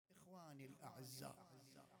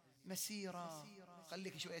مسيرة.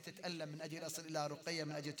 خليك شوية تتألم من أجل أصل إلى رقية،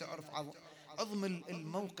 من أجل تعرف عظم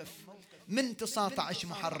الموقف. من 19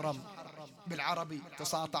 محرم بالعربي،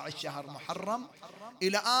 19 شهر محرم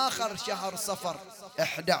إلى آخر شهر صفر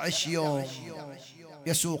 11 يوم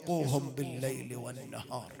يسوقوهم بالليل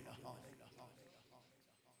والنهار.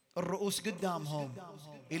 الرؤوس قدامهم.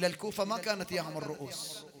 إلى الكوفة ما كانت ياهم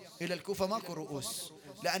الرؤوس، إلى الكوفة ماكو رؤوس،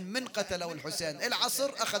 لأن من قتلوا الحسين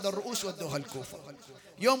العصر أخذ الرؤوس ودوها الكوفة.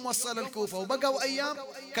 يوم وصل الكوفة وبقوا أيام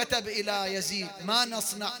كتب إلى يزيد: ما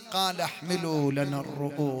نصنع؟ قال: احملوا لنا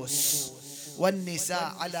الرؤوس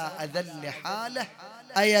والنساء على أذل حاله،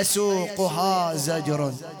 أيسوقها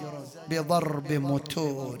زجر بضرب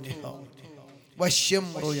متونها،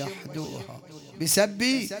 والشمر يحدوها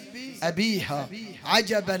بسب أبيها،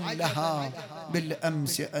 عجبا لها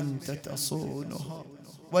بالأمس أنت تصونها.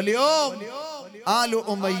 واليوم آل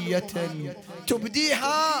أمية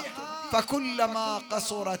تبديها، فكلما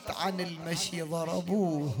قصرت عن المشي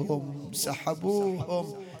ضربوهم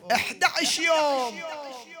سحبوهم. 11 يوم.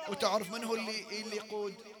 وتعرف من هو اللي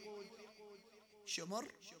يقود؟ شمر،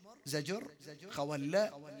 زجر،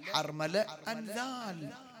 خولة، حرملة، أنذال.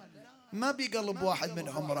 ما بقلب واحد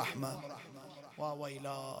منهم رحمة.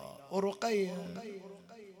 وويلا. ورقية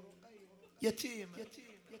يتيم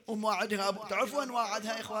ومواعدها تعرفوا وين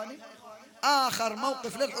واعدها يا إخواني؟ آخر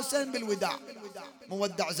موقف للحسين بالوداع،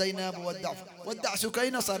 مودع زينب ودع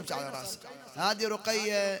سكينة، صار يمسح على راسه. هذه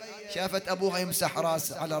رقية شافت أبوها يمسح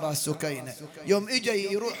راس على راس سكينة. يوم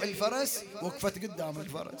إجي يروح الفرس وقفت قدام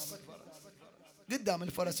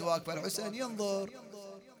الفرس واقفة. الحسين ينظر: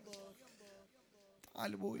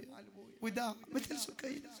 تعال أبويا، وداع مثل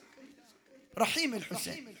سكينة. رحيم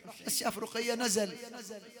الحسين. بس شاف رقية نزل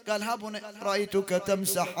قال: ها بني، رأيتك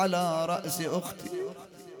تمسح على رأس أختي.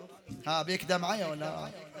 ها بيكدى معي ولا؟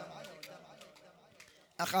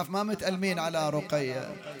 أخاف ما متألمين على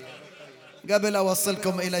رقية. قبل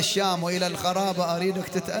أوصلكم إلى الشام وإلى الخرابة أريدك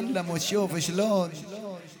تتألم وتشوف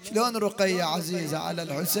شلون رقية عزيزة على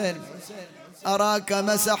الحسين. أراك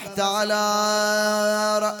مسحت على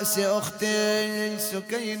رأس أختي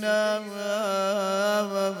سكينة،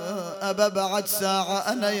 أبا بعد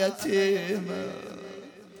ساعة أنا يتيم،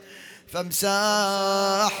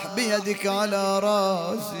 فامسح بيدك على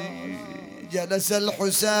راسي. جلس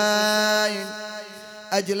الحسين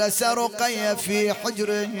أجلس رقية في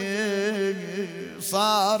حجره،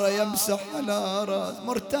 صار يمسح على رأس.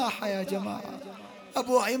 مرتاحة يا جماعة،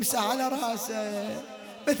 أبوها يمسح على رأسه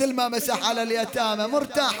مثل ما مسح على اليتامى،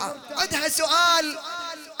 مرتاحة. عندها سؤال: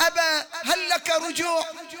 أبا هل لك رجوع؟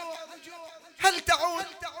 هل تعود؟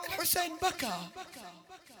 الحسين بكى.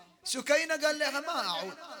 سكينة قال لها: ما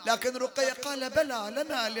أعود. لكن رقية قال: بلى،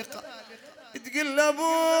 لنا لقاء. تقول أبو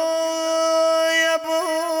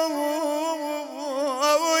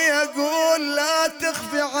يقول: لا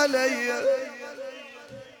تخفي علي،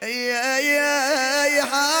 يا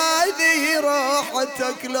هذه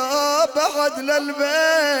راحتك، لا بعد للبيت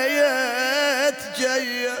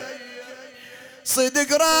جاي.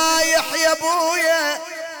 صدق رايح يا ابويا،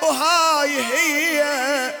 وهاي هي،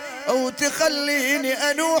 وتخليني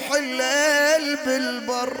انوح الليل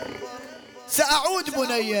بالبر. سأعود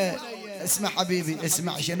بنية. اسمع حبيبي،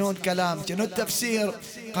 اسمع شنو الكلام، شنو التفسير.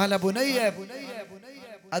 قال: بنية،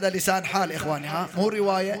 هذا لسان حال إخواني، ها مو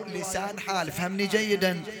رواية، لسان حال، فهمني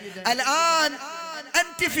جيدا. الآن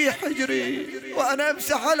أنت في حجري وأنا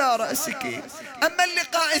أمسح على رأسك، أما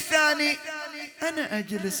اللقاء الثاني أنا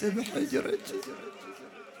أجلس بحجرك.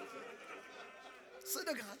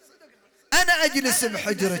 صدق، أنا أجلس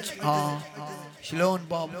بحجرك. شلون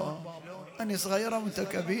بابا؟ أنا صغيرة وأنت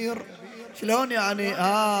كبير، شلون يعني؟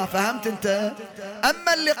 فهمت أنت؟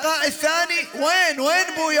 أما اللقاء الثاني وين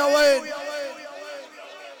بويا؟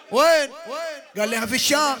 وين؟ قال لها: في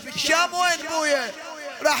الشام. الشام وين بويا؟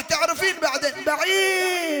 راح تعرفين بعدين.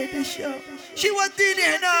 بعيد الشام، شي وديني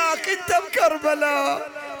هناك؟ انت بكربلاء.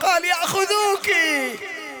 قال: يأخذوكي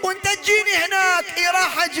وانت تجيني هناك.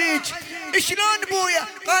 راح اجيك. شلون بويا؟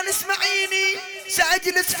 قال: اسمعيني،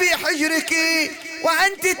 سأجلس في حجرك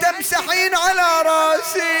وانت تمسحين على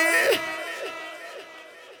راسي.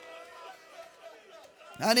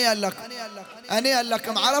 أني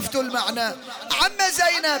لكم عرفتوا المعنى. عم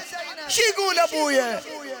زينب شي يقول أبويا؟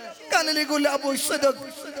 كان اللي يقول لأبوي صدق.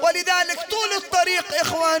 ولذلك طول الطريق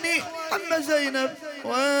إخواني عم زينب: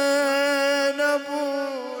 وين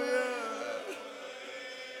أبويا؟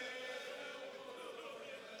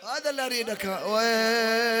 هذا اللي أريدك.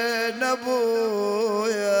 وين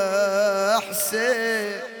أبويا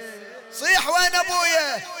حسين؟ صيح: وين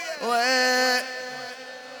أبويا؟ وين؟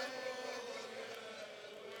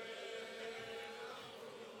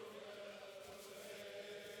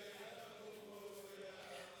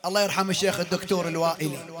 الله يرحم الشيخ الدكتور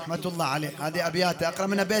الوائلي رحمة الله عليه، هذه أبياته أقرأ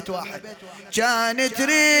منها بيت واحد. كانت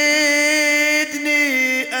تريدني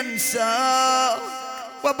أنسى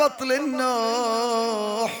وبطل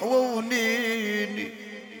النوح ونيني،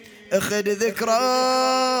 اخذ ذكراك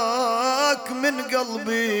من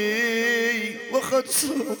قلبي وخذ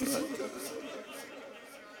صورة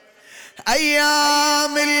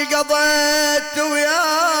أيام القضيت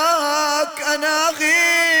وياك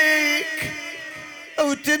أناغيك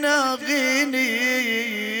وتناغيني،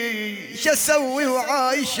 شسوي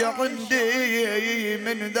وعايشة عندي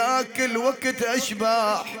من ذاك الوقت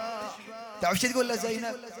أشباح. تعرف شو تقول له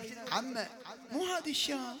زينب؟ عمه مو هذه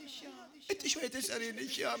الشام، انت شوي تسألين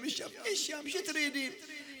الشام الشام شو تريدين؟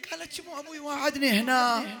 قالت شو أبوي وعدني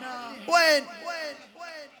هنا. وين؟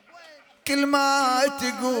 كل ما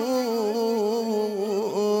تقول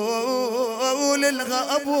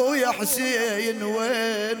لها أبوي حسين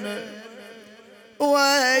وين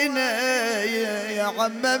يا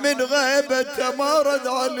عم من غيبته ما رد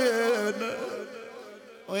علينا،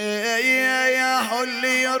 يا حل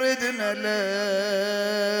يردنا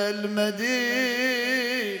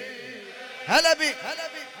للمدينة. هلا بك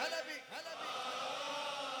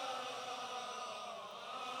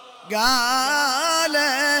قالت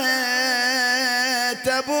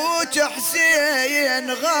ابوك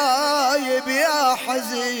حسين غايب يا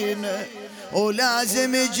حزينه،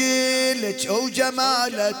 ولازم يجيلك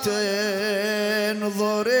وجماله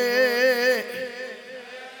تنظري.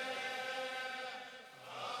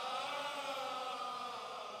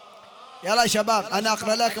 يلا شباب انا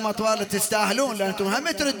اقرا لكم اطوال تستاهلون، لان انتم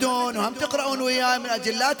هم تردون وهم تقرؤون وياي من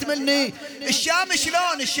اجل لا تملني. الشام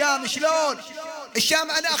شلون؟ الشام شلون؟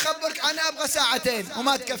 الشام انا اخبرك انا ابغى ساعتين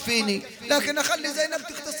وما تكفيني، لكن اخلي زينب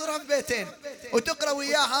تختصرها في بيتين وتقرا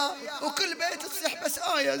وياها، وكل بيت تصيح بس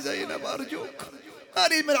آية زينب ارجوك، ما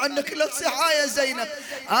اريد من عندك الا تصيح آية زينب.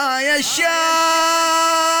 آية الشام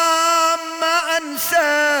ما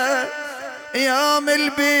انسى يوم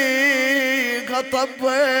البيقة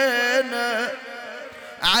طبينا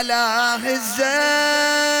على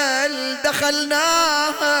هالزل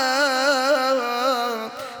دخلناها،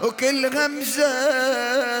 وكل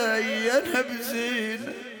غمزة ينها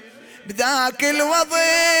بزينة، بذاك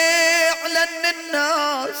الوضيع لأن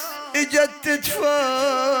الناس اجت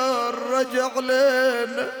تتفرج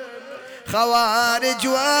علينا، خوارج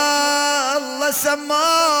والله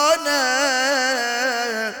سمونا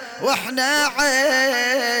واحنا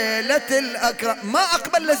عيلة الأكرم. ما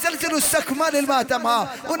أقبل الزلزل والسك مال الماتم ها،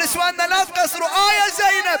 ونسواننا لا تقصروا. يا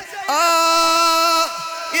زينب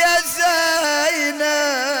يا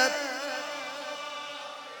زينب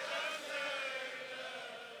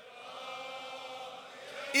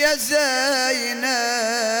يا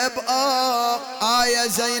زينب يا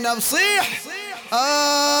زينب صيح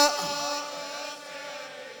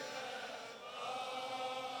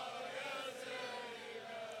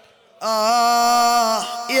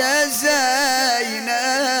يا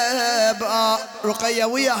زينب رقية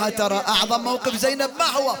وياها ترى أعظم موقف زينب ما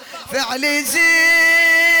هو؟ فعل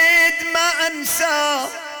يزيد ما أنسى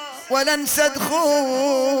ولا انسى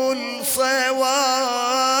دخول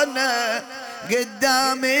صوانه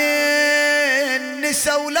قدامي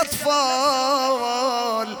النسا والاطفال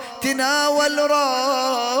تناول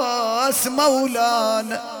راس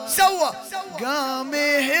مولانا، سوى قام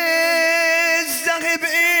يهزه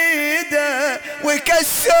بايده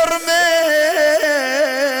ويكسر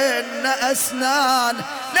من اسنان.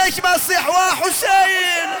 ليش ما صيح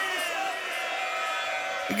وحسين؟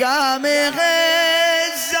 قام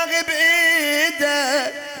يهزه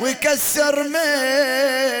بايده ويكسر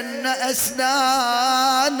من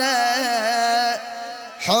أسنانه،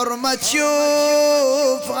 حرمة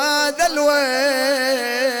تشوف هذا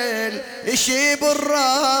الويل يشيب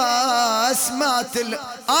الراس ما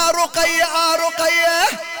رقية رقية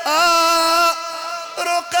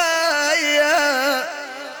رقية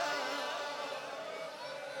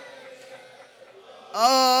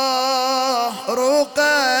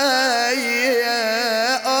رقية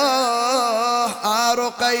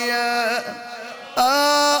رقية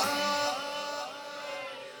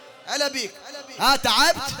هلا بيك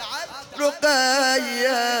تعبت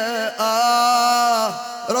رقية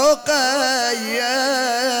رقية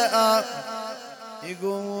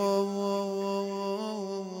يقول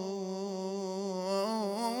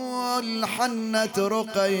حنت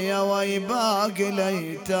رقية ويباقي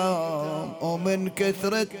الايتام ومن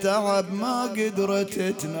كثر التعب ما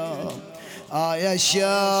قدرت تنام. يا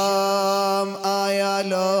الشام يا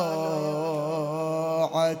لوعة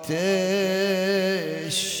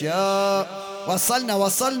الشام. وصلنا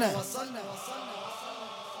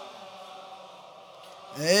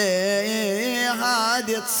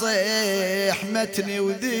هادي تصيح متني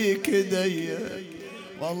وذيك دي،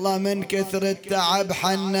 والله من كثر التعب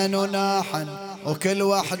حنن وناحن، وكل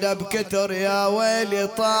وحدة بكتر يا ويلي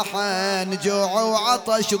طاحن، جوع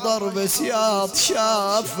وعطش ضرب سياط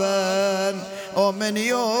شافن، ومن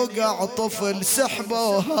يوقع طفل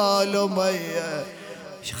سحبه هالمية.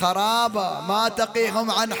 خرابة ما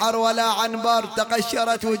تقيهم عن حر ولا عن بر،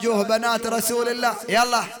 تقشرت وجوه بنات رسول الله.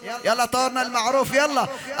 يلا يلا طورنا المعروف يلا.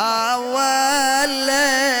 أول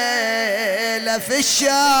ليلة في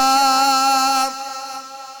الشام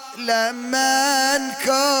لما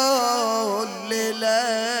كل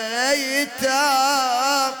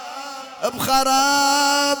ليلة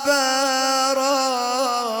بخراب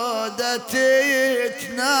رادت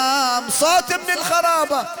تنام، صوت من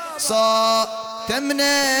الخرابة، صوت من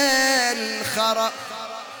الخراب.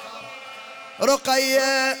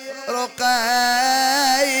 رقية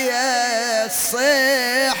رقية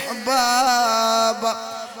صيح بابا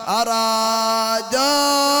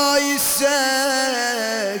أرادوا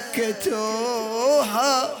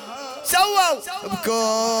يسكتوها، سووا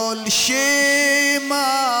بكل شي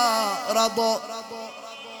ما رضوا،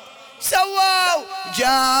 سووا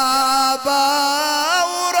جابوا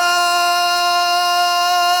وراس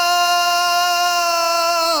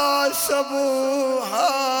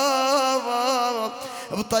ابوها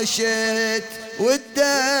بطشت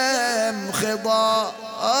والدم خضابا،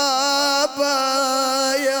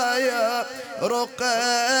 يا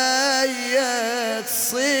رقية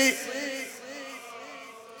صي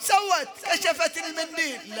سوت كشفت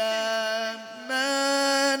المنديل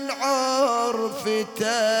لمن عرفت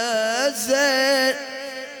زين،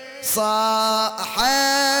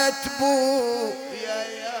 صاحت بو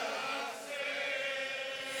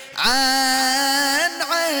عن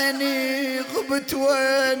عيني غبت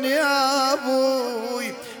وين يا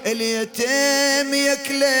ابوي، اليتيم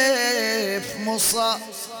يكلف مصاب.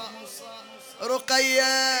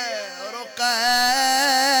 رقية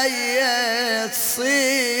رقية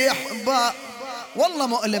تصيح با، والله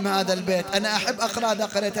مؤلم هذا البيت. أنا أحب أقرأ إذا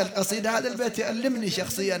قرأت القصيدة، هذا البيت يألمني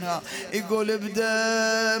شخصيا. يقول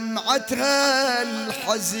بدمعتها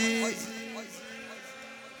الحزين،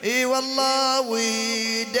 اي والله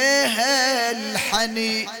ويديها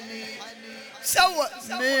الحنين، سوى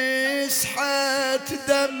مسحة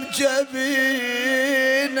دم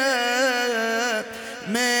جبينه،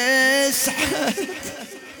 مسحة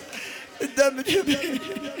دم جبينه،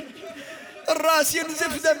 الراس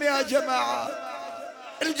ينزف دم يا جماعة،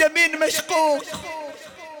 الجبين مشقوق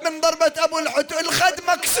من ضربة أبو الحتو، الخد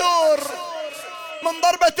مكسور من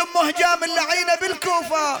ضربة أم هجام اللعينة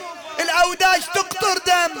بالكوفة، الأوداج تقطر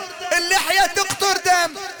دم، اللحية تقطر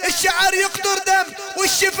دم، الشعر يقطر دم،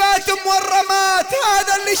 والشفات مورمات.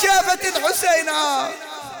 هذا اللي شافت الحسين.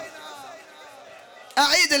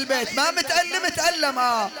 أعيد البيت ما متألم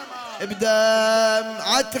تألم.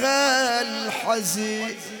 بدمعتها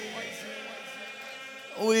الحزين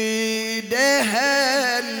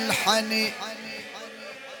ويديها الحنين،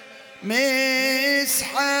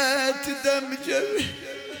 مسحة دم جبين.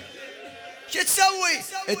 شو تسوي؟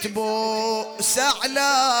 تبوس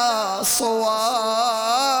على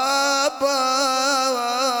صواب،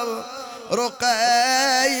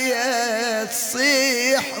 رقية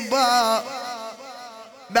تصيح با،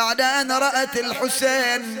 بعد أن رأت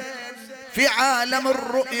الحسين في عالم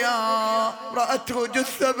الرؤيا، رأته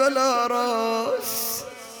جثة بلا راس،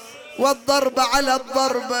 والضربة على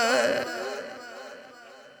الضربة،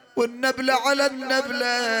 والنبلة على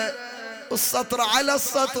النبلة، والسطر على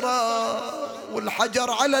السطرة،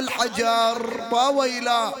 والحجر على الحجر.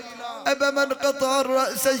 وويلا أبا من قطع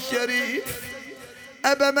الرأس الشريف،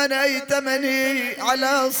 أبا من أيتمني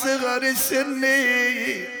على صغر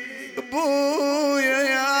سني، ابويا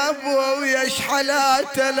يا ابويا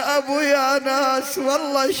شحلات الابو يا ناس،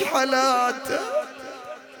 والله شحلاته.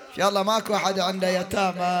 ان شاء الله ماكو احد عنده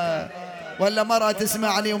يتامى ولا مرأة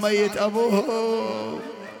تسمعني وميت ابوه.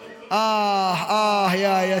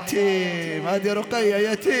 يا يتيم، هذه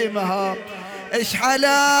رقية يتيمها.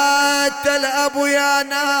 اشحلات الابو يا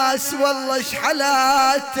ناس، والله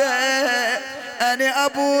اشحلاته. أنا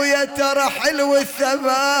أبويا ترى حلو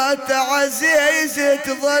الثبات، عزيزة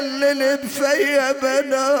تظلل بفيا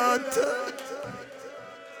بنات.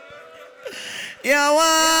 يا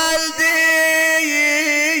والدي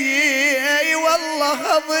والله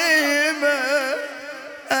عظيمة،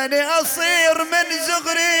 أنا أصير من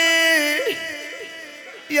زغري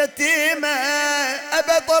يتيمة،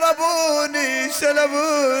 أبا ضربوني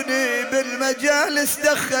سلبوني بالمجالس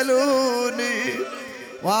دخلوني.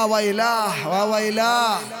 وويلاه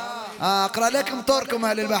وويلاه. اقرا لكم طوركم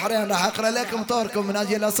اهل البحرين، راح اقرا لكم طوركم من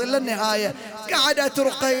اجل اصل للنهايه. قعدت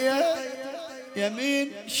رقيه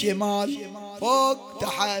يمين شمال فوق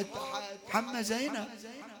تحت. عمه زينب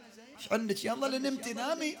ايش عندك؟ يلا لنمتي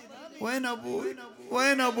نامي. وين ابوي؟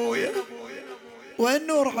 وين ابويا؟ وين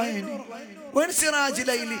نور عيني؟ وين سراج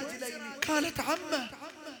ليلي؟ قالت عمه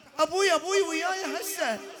ابوي وياي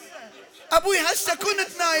هسه. ابوي هسه كنت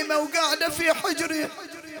نايمه وقاعده في حجري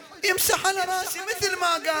يمسح على راسي مثل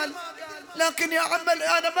ما قال، لكن يا عم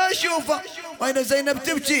انا ما اشوفه. وين زينب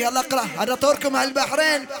تبكي؟ يلا اقرا هذا طوركم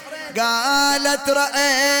هالبحرين. قالت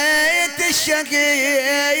رأيت الشهيد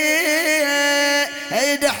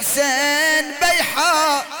حسين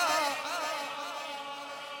بيحاء.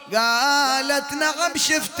 قالت نعم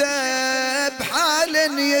شفته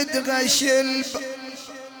بحال يدغش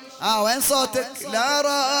وين صوتك؟ لا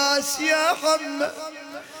راس يا حمى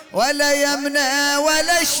ولا يمنى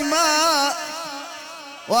ولا شمال،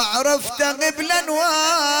 وعرفت قبل انوار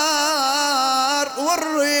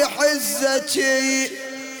والريح الزكي.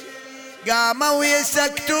 قاموا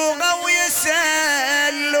يسكتوها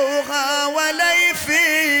ويسلوها ولا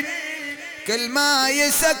يفيد، كل ما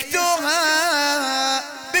يسكتوها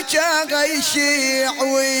بجاها يشيع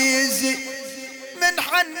ويزي. من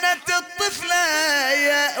حنة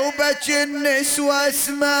الطفلة وبكي النسوة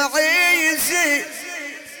اسمع يزي.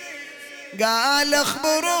 قال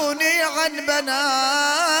اخبروني عن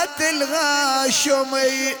بنات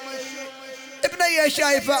الغاشمي. ابنية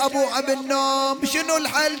شايفة ابوها بالنوم، شنو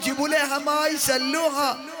الحل؟ جيبوا لها ماي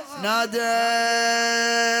سلوها. نادى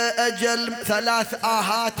اجل 3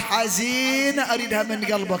 آهات حزينة اريدها من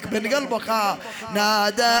قلبك، من قلبك.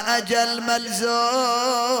 نادى اجل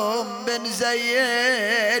ملزوم بن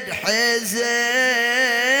زيد حزنها.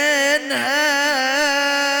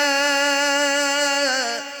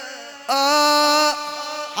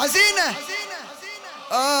 حزينة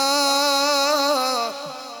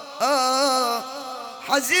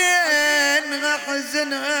حزينها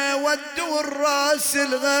حزنها، ودوا الراس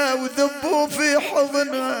لها وذبوا في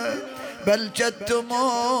حضنها. بل جد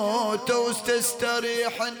تموت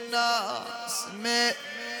وتستريح الناس.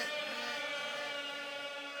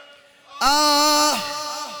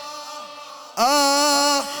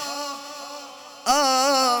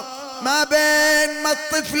 ما بين ما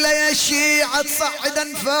الطفلة يشيع تصعد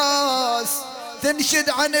انفاس، تنشد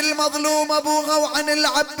عن المظلوم ابوها وعن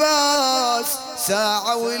العباس.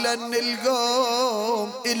 ساعة ولن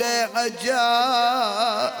القوم اليها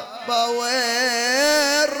جابا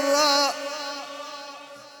ويرا.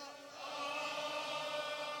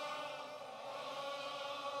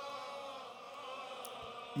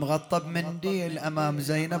 مغطى بمنديل امام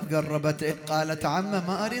زينب. قربت قالت عمه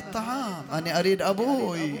ما اريد طعام، انا اريد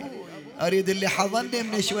ابوي، اريد اللي حضني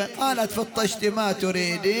من شوي. قالت فطشتي ما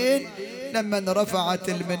تريدين. لما رفعت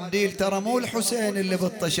المنديل ترى مو الحسين اللي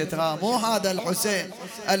بطشتها، مو هذا الحسين.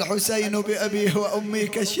 الحسين بأبيه وأمي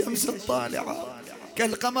كالشمس الطالعة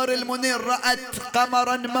كالقمر المنير. رأت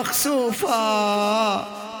قمرا مخسوفا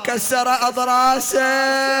كسر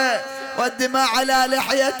أضراسه والدماء على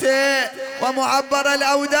لحيته ومعبر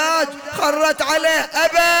الأوداج خرت عليه.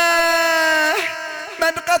 أباه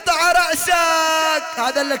من قطع رأسك.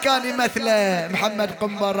 هذا اللي كان يمثله محمد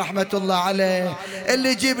قنبر رحمة الله عليه، اللي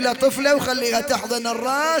يجيب له طفلة وخليها تحضن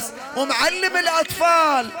الرأس ومعلم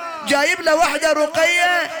الأطفال. جايب له واحدة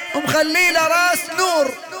رقية ومخلي له رأس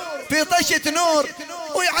نور في طشة نور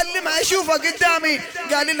ويعلمها. أشوفها قدامي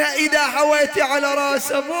قال لها إذا هويتي على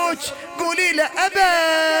رأس أبوك قولي له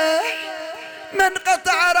أبا من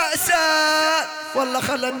قطع رأسه. والله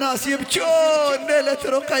خلى الناس يبكون ليلة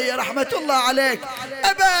رقية رحمة الله عليك.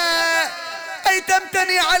 أبا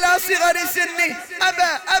أيتمتني على صغر سني.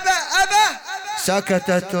 أبا أبا أبا.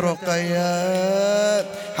 سكتت رقية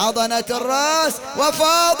حضنت الرأس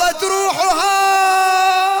وفاضت روحها.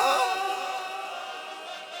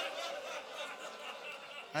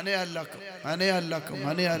 هنيئا لكم هنيئا لكم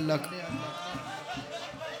هنيئا لكم.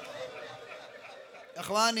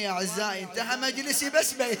 اخواني يا اعزائي انتهى مجلسي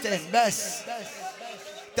بس بيتين بس.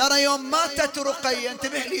 ترى يوم ماتت رقية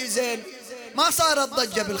انتبه لي زين، ما صارت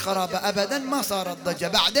ضجة بالخرابة ابدا، ما صارت ضجة.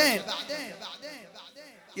 بعدين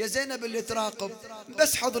يا زينب اللي تراقب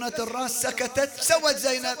بس حضنت الراس سكتت. سوت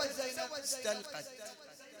زينب استلقت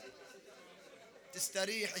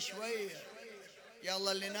تستريح شوية.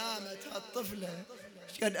 يلا اللي نامت هالطفلة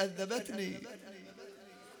ايش قد أذبتني،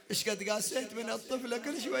 ايش قد قاسيت من الطفلة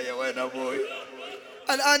كل شوية وين أبوي.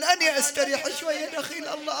 الآن أني أستريح شوية دخيل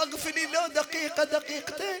الله أغفلي له دقيقة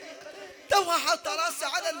دقيقتين. توها حط راسها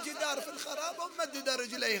على الجدار في الخراب ومدد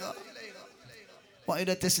رجليها.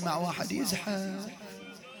 وإذا تسمع واحد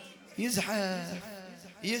يزحف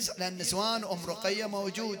لأن نسوان أم رقية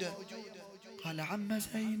موجودة. قال عم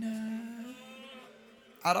زينب.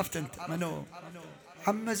 عرفت أنت منو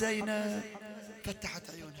عم زينب؟ فتحت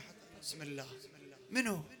عيونها. بسم الله.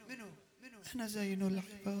 منو؟ أنا زين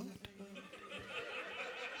العباد.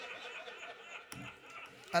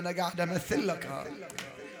 أنا قاعد أمثل لك هذا.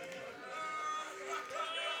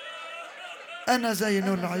 أنا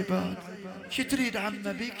زين العباد. شو تريد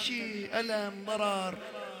عمّا بيك شي ألم ضرر؟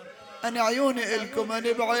 أنا عيوني إلكم،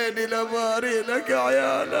 أنا بعيني لباري لك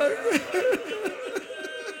عيالك.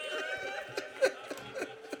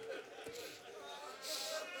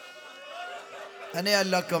 هنيئا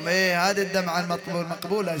لكم. إيه هذه الدمعة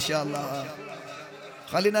مقبولة إن شاء الله.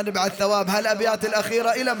 خلينا نبعث ثواب هالأبيات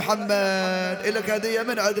الأخيرة إلى محمد. إلك هدية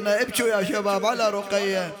من عندنا. ابكوا يا شباب على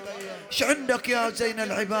رقية. ش عندك يا زين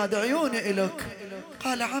العباد؟ عيوني إلك.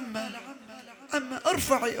 قال عمّا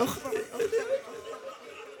ارفعي أختي.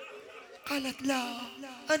 قالت لا،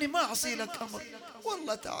 أنا ما أعصي لك أمر،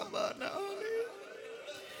 والله تعبانة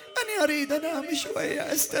أنا أريد أنام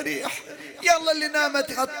شوية أستريح. يلا اللي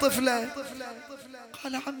نامت الطفلة.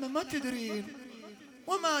 قال عمّا ما تدرين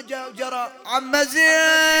وما جرى. عمّا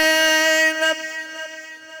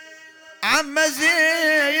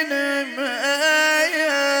زينب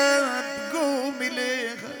قومي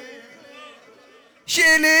ليها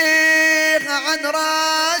شيليها عن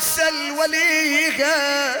راس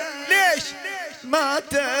الوليها. ليش؟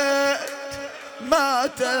 ماتت.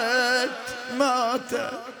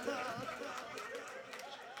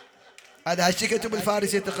 هذا هالشي كتب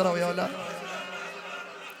الفارسي تقرأوا يا ولا؟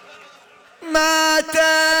 ماتت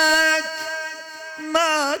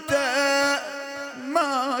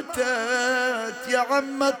يا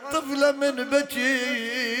عم الطفلة من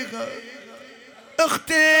بكيها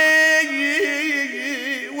اختي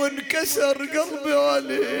وانكسر قلبي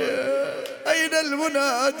عليها. أين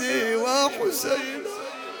المنادي وحسين؟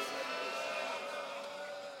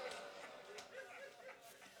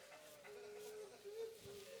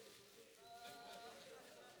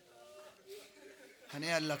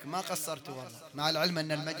 هنيئا لك، ما قصرتوا والله، مع العلم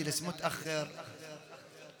أن المجلس متأخر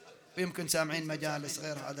ويمكن سامعين مجالس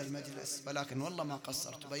غير هذا المجلس، ولكن والله ما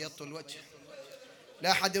قصرتوا، بيضتوا الوجه.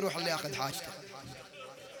 لا أحد يروح اللي يأخذ حاجته.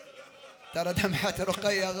 ترى دمعة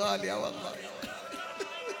رقية غالية والله.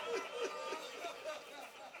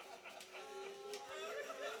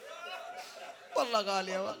 والله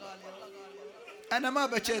غالية والله. أنا ما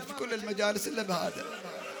بكيت في كل المجالس إلا بهذا.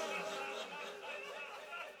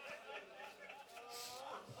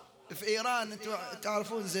 في إيران أنتوا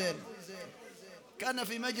تعرفون زين، كان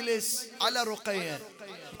في مجلس على رقية،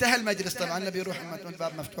 انتهى المجلس طبعا، النبي يروح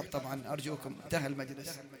الباب مفتوح طبعا، أرجوكم انتهى المجلس.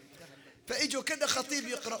 فإجوا كذا خطيب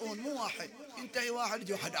يقرؤون، مو واحد، ينتهي واحد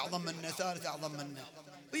يجي واحد أعظم منه، ثالث أعظم منه،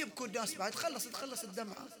 ويبكوا الناس بعد. تخلص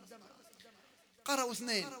الدمعة. قرأوا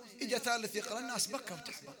اثنين، إجا ثالث يقرأ، الناس بكوا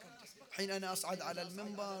وتحبك. حين أنا أصعد على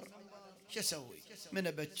المنبر شو أسوي؟ من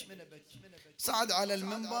أبكي. صعد على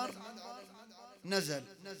المنبر، نزل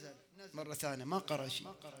مرة ثانية، ما قرأ شيء.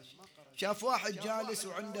 شاف واحد جالس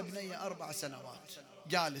وعنده بنية 4 سنوات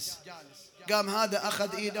جالس، قام هذا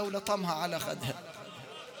أخذ إيده ولطمها على خدها،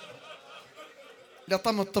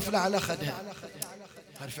 لطم الطفلة على خدها.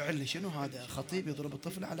 قال فعلا شنو هذا؟ خطيب يضرب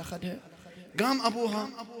الطفلة على خدها؟ قام أبوها،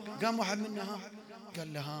 قام واحد منها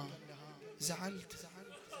قال لها زعلت.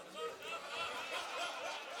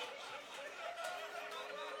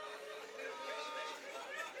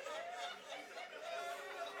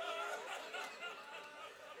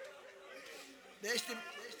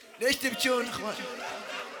 ليش تبكون اخوان؟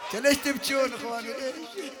 ليش تبكون اخوان؟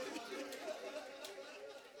 ليش؟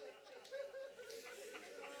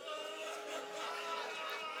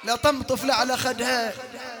 لطم طفلة على خدها،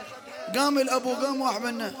 قام الابو، قام واحد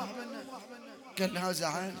منه قال لها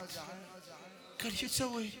زعلت. قال شو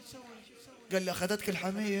تسوي؟ قال لها اخذتك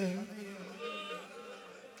الحمية،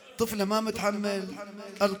 طفلة ما متحمل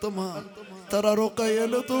الطمها، ترى رقية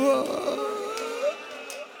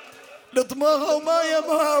لطمها وما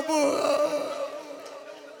يمها ابوها.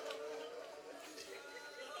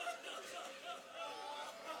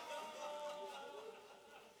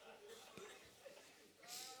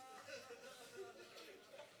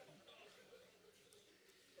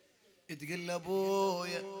 تقول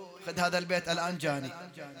لابويا خذ هذا البيت الان جاني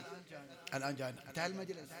انتهى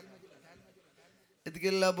المجلس.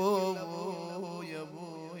 تقول لابويا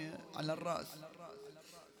ابويا على الراس،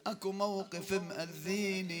 اكو موقف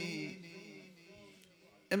مأذيني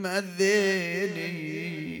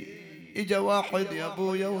اجا واحد يا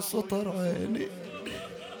ابويا وسطر عيني.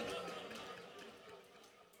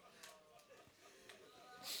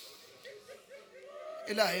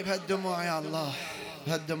 الهي بهالدموع يا الله،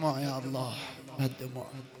 بهالدموع يا الله،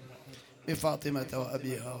 بهالدموع بفاطمة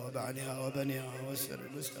وأبيها وبعلها وبنيها والسر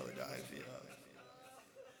المستودع فيها.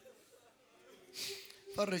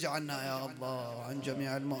 فرج عنا يا الله وعن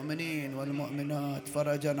جميع المؤمنين والمؤمنات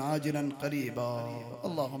فرجا عاجلا قريبا.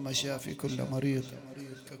 اللهم شافي كل مريض،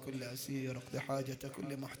 ككل أسير، اقض حاجة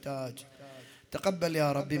كل محتاج. تقبل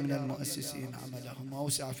يا ربي من المؤسسين عملهم،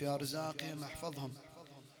 وأوسع في أرزاقهم، احفظهم،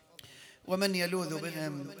 ومن يلوذ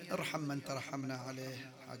بهم ارحم من ترحمنا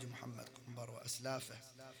عليه، حاج محمد قنبر وأسلافه،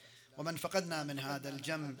 ومن فقدنا من هذا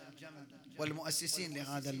الجنب والمؤسسين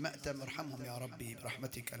لهذا المأتم ارحمهم يا ربي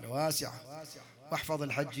برحمتك الواسعة. واحفظ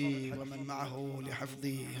الحجي ومن معه لحفظ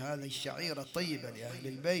هذه الشعيرة الطيبة لأهل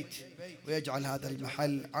البيت، ويجعل هذا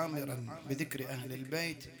المحل عامرا بذكر أهل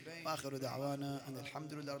البيت. وآخر دعوانا أن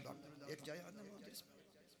الحمد لله رب العالمين.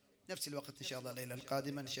 نفس الوقت إن شاء الله الليلة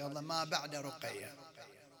القادمة إن شاء الله ما بعد رقية،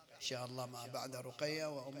 إن شاء الله ما بعد رقية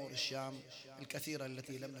وأمور الشام الكثيرة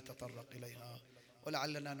التي لم نتطرق إليها،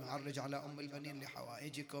 ولعلنا نعرج على أم البنين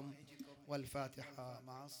لحوائجكم. والفاتحة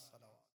مع الصلاة.